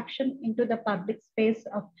political action, into the public space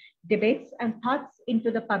of debates and thoughts, into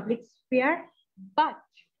the public sphere. But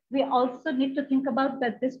we also need to think about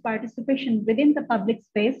that this participation within the public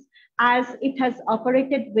space, as it has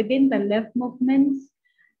operated within the left movements,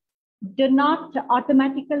 do not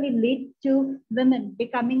automatically lead to women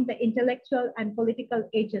becoming the intellectual and political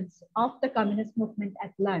agents of the communist movement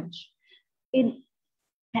at large.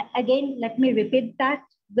 Again, let me repeat that.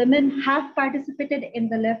 Women have participated in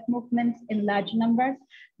the left movements in large numbers,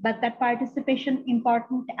 but that participation,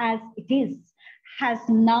 important as it is, has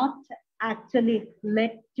not actually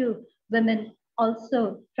led to women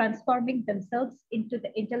also transforming themselves into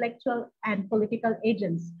the intellectual and political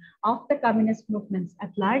agents of the communist movements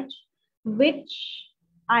at large, which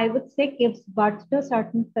I would say gives birth to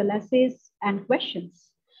certain fallacies and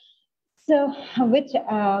questions. So, which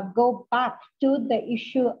go back to the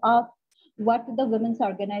issue of what the women's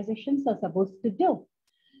organizations are supposed to do.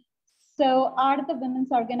 So, are the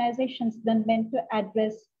women's organizations then meant to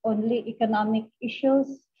address only economic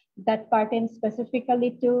issues that pertain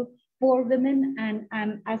specifically to poor women, and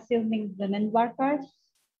I'm assuming women workers?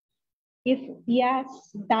 If yes,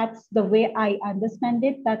 that's the way I understand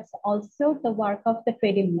it. That's also the work of the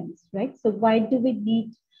trade unions, right? So why do we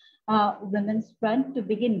need women's front to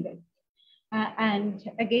begin with? And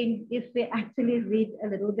again, if we actually read a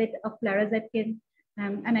little bit of Clara Zetkin,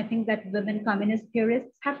 And I think that women communist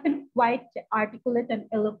theorists have been quite articulate and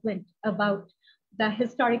eloquent about the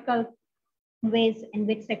historical ways in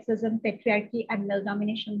which sexism, patriarchy, and male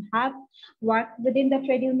domination have worked within the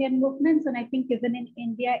trade union movements. And I think even in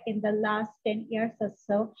India, in the last 10 years or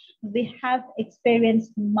so, we have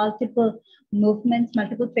experienced multiple movements,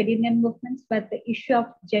 multiple trade union movements, but the issue of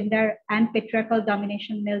gender and patriarchal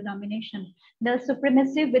domination, male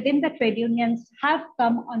supremacy within the trade unions have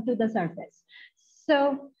come onto the surface.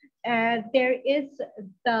 So there is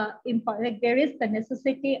the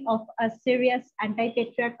necessity of a serious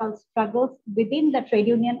anti-patriarchal struggles within the trade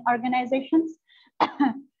union organizations.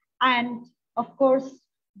 And of course,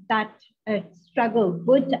 that struggle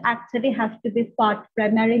would actually have to be fought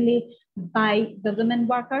primarily by the women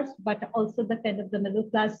workers, but also the kind of the middle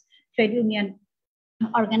class trade union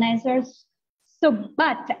organizers. So,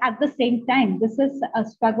 but at the same time, this is a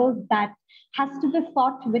struggle that has to be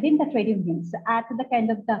fought within the trade unions at the plane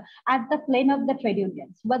of the trade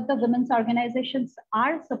unions, what the women's organizations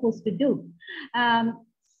are supposed to do.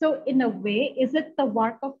 So in a way, is it the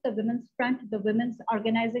work of the women's front, the women's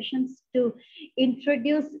organizations, to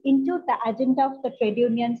introduce into the agenda of the trade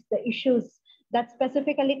unions the issues that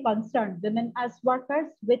specifically concern women as workers,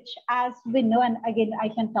 which, as we know, and again, I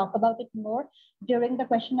can talk about it more during the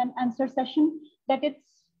question and answer session, that it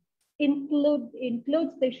includes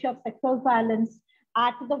the issue of sexual violence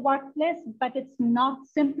at the workplace, but it's not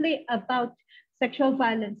simply about sexual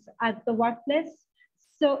violence at the workplace.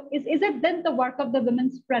 So is it then the work of the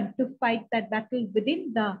women's front to fight that battle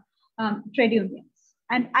within the trade unions?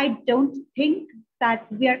 And I don't think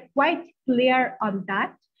that we are quite clear on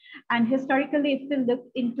that. And historically, if we look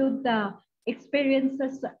into the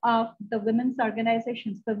experiences of the women's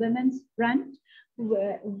organizations, the women's front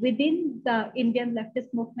within the Indian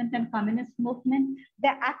leftist movement and communist movement, they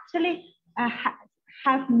actually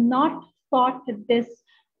have not fought this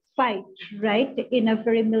fight, right, in a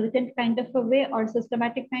very militant kind of a way or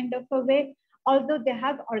systematic kind of a way, although they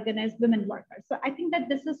have organized women workers. So I think that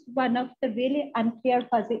this is one of the really unclear,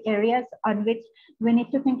 fuzzy areas on which we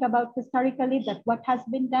need to think about historically, that what has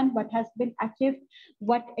been done, what has been achieved,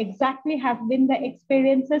 what exactly have been the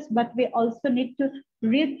experiences, but we also need to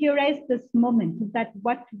re-theorize this moment, that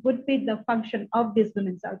what would be the function of these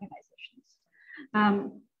women's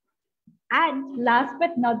organizations. And last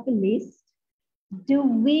but not the least, do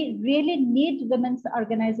we really need women's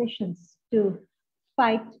organizations to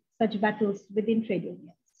fight such battles within trade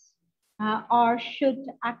unions? Or should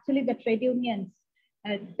actually the trade unions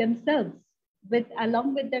themselves,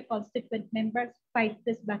 along with their constituent members, fight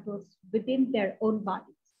these battles within their own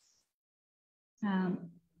bodies?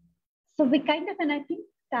 So we and I think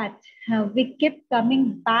that we keep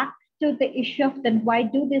coming back to the issue of then why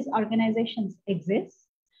do these organizations exist?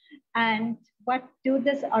 And what do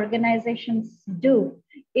these organizations do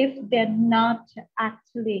if they're not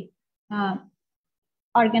actually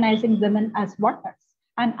organizing women as workers?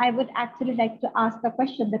 And I would actually like to ask the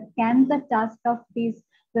question that can the task of these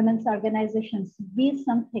women's organizations be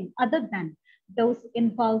something other than those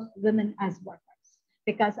involve women as workers?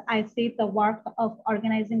 Because I see the work of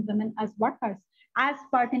organizing women as workers as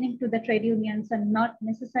pertaining to the trade unions and not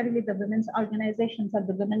necessarily the women's organizations or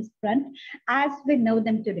the women's front as we know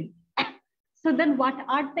them today. So then what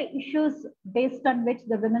are the issues based on which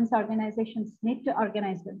the women's organizations need to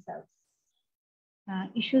organize themselves?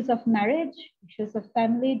 Issues of marriage, issues of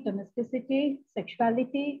family, domesticity,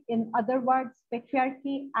 sexuality, in other words,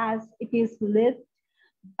 patriarchy as it is lived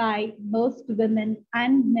by most women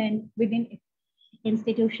and men within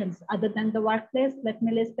institutions other than the workplace. Let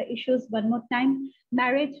me list the issues one more time.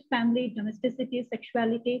 Marriage, family, domesticity,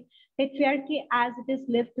 sexuality, patriarchy as it is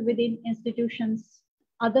lived within institutions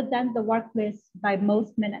other than the workplace by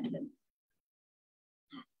most men and women.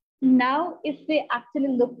 Now, if we actually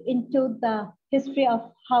look into the history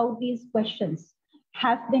of how these questions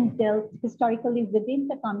have been dealt historically within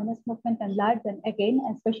the communist movement and large, and again,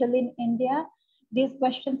 especially in India, these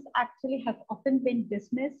questions actually have often been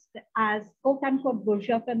dismissed as quote-unquote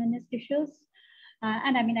bourgeois feminist issues.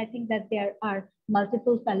 And I mean, I think that there are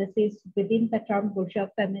multiple fallacies within the term bourgeois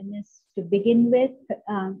feminist to begin with.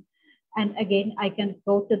 And again, I can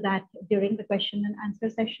go to that during the question and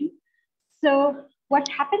answer session. So what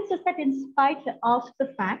happens is that in spite of the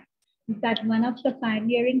fact that one of the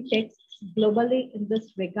pioneering texts globally in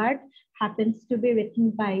this regard happens to be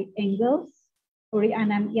written by Engels,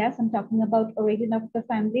 and I'm talking about Origin of the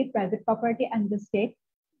Family, Private Property and the State.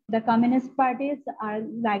 The communist parties are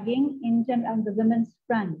lagging in on the women's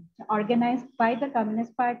front. Organized by the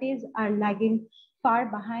communist parties are lagging far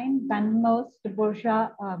behind than most bourgeois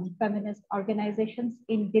feminist organizations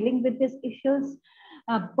in dealing with these issues.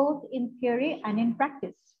 both in theory and in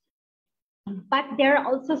practice. But there are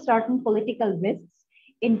also certain political risks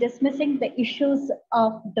in dismissing the issues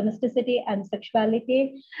of domesticity and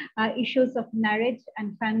sexuality, issues of marriage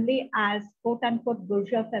and family as quote unquote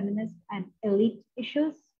bourgeois feminist and elite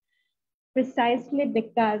issues, precisely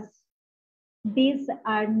because these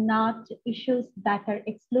are not issues that are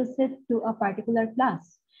exclusive to a particular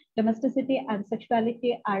class. Domesticity and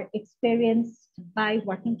sexuality are experienced by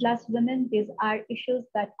working class women. These are issues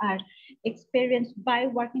that are experienced by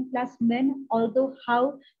working class men, although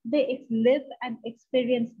how they live and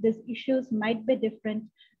experience these issues might be different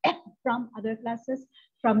from other classes,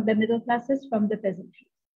 from the middle classes, from the peasantry.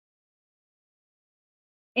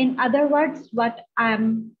 In other words, what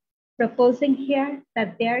I'm proposing here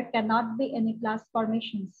that there cannot be any class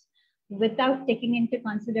formations without taking into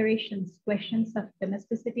considerations questions of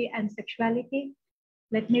domesticity and sexuality.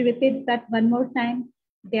 Let me repeat that one more time.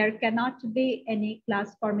 There cannot be any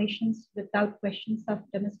class formations without questions of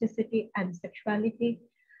domesticity and sexuality.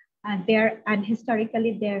 And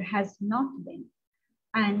historically there has not been.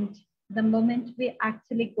 And the moment we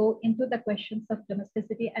actually go into the questions of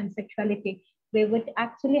domesticity and sexuality, we would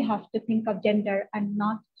actually have to think of gender and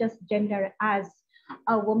not just gender as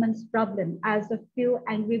a woman's problem, as a few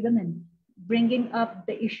angry women bringing up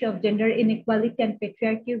the issue of gender inequality and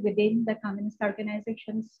patriarchy within the communist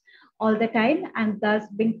organizations all the time and thus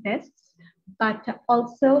being tests, but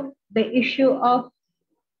also the issue of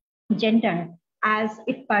gender as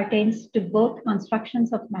it pertains to both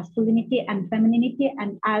constructions of masculinity and femininity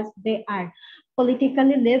and as they are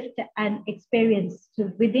politically lived and experienced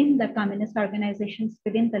within the communist organizations,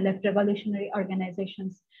 within the left revolutionary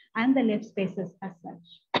organizations and the left spaces as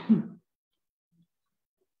such.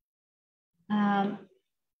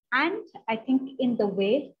 And I think in the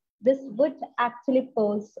way this would actually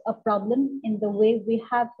pose a problem in the way we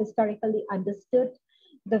have historically understood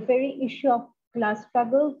the very issue of class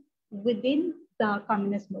struggle within the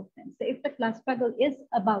communist movement. So if the class struggle is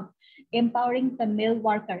about empowering the male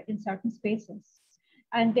worker in certain spaces,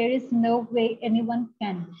 and there is no way anyone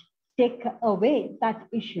can take away that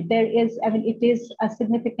issue. There is, I mean, it is a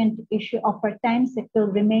significant issue of our times. It will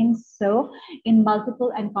remain so in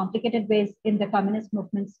multiple and complicated ways in the communist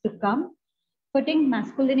movements to come. Putting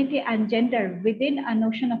masculinity and gender within a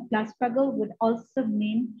notion of class struggle would also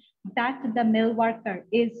mean that the male worker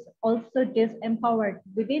is also disempowered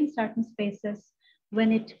within certain spaces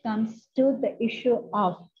when it comes to the issue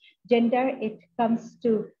of gender, it comes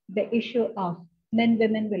to the issue of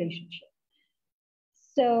men-women relationship.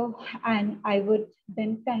 So, and I would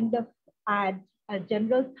then kind of add a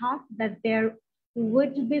general thought that there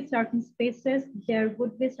would be certain spaces, there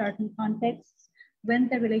would be certain contexts when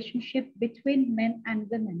the relationship between men and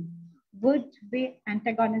women would be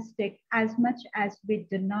antagonistic as much as we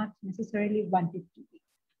do not necessarily want it to be.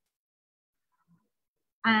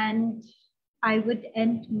 And I would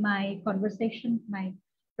end my conversation, my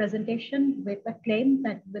presentation with a claim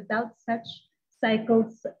that without such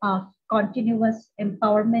cycles of continuous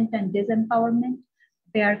empowerment and disempowerment,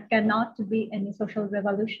 there cannot be any social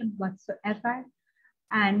revolution whatsoever.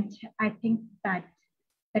 And I think that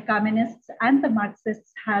the communists and the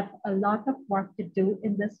Marxists have a lot of work to do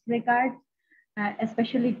in this regard,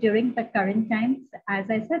 especially during the current times. As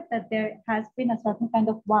I said, that there has been a certain kind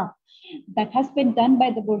of work that has been done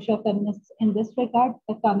by the bourgeois feminists in this regard.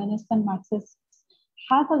 The communists and Marxists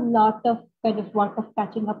have a lot of kind of work of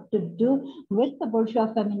catching up to do with the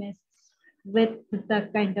bourgeois feminists, with the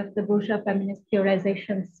kind of the bourgeois feminist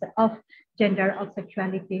theorizations of gender, of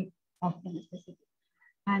sexuality, of domesticity.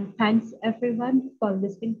 And thanks everyone for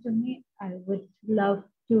listening to me. I would love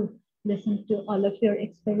to listen to all of your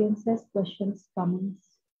experiences, questions, comments.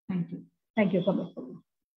 Thank you. Thank you, Kamal.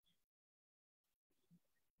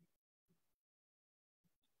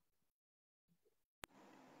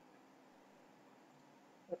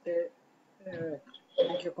 Okay,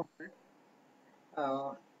 thank you, comrade.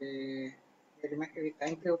 We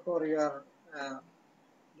thank you for your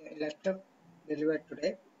lecture delivered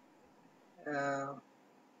today.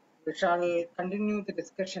 We shall continue the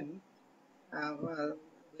discussion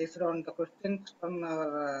based on the questions from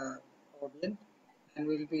our audience, and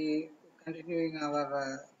we'll be continuing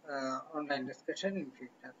our online discussion in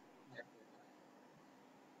future.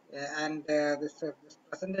 And this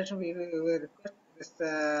presentation, we request this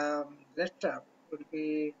lecture will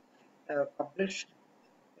be published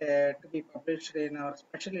to be published in our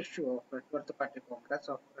special issue of 12th Party Congress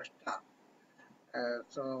of Russia.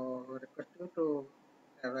 So we request you to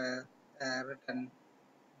have a written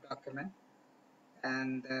document,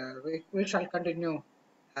 and we shall continue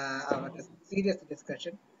our serious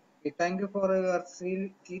discussion. We thank you for your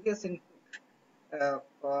serious input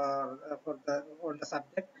for the on the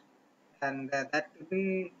subject, and that will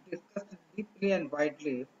be discussed deeply and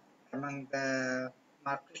widely among the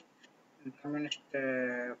Marxist and communist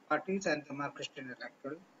parties and the Marxist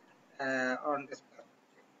intellectual on this platform.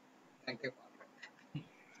 Thank you.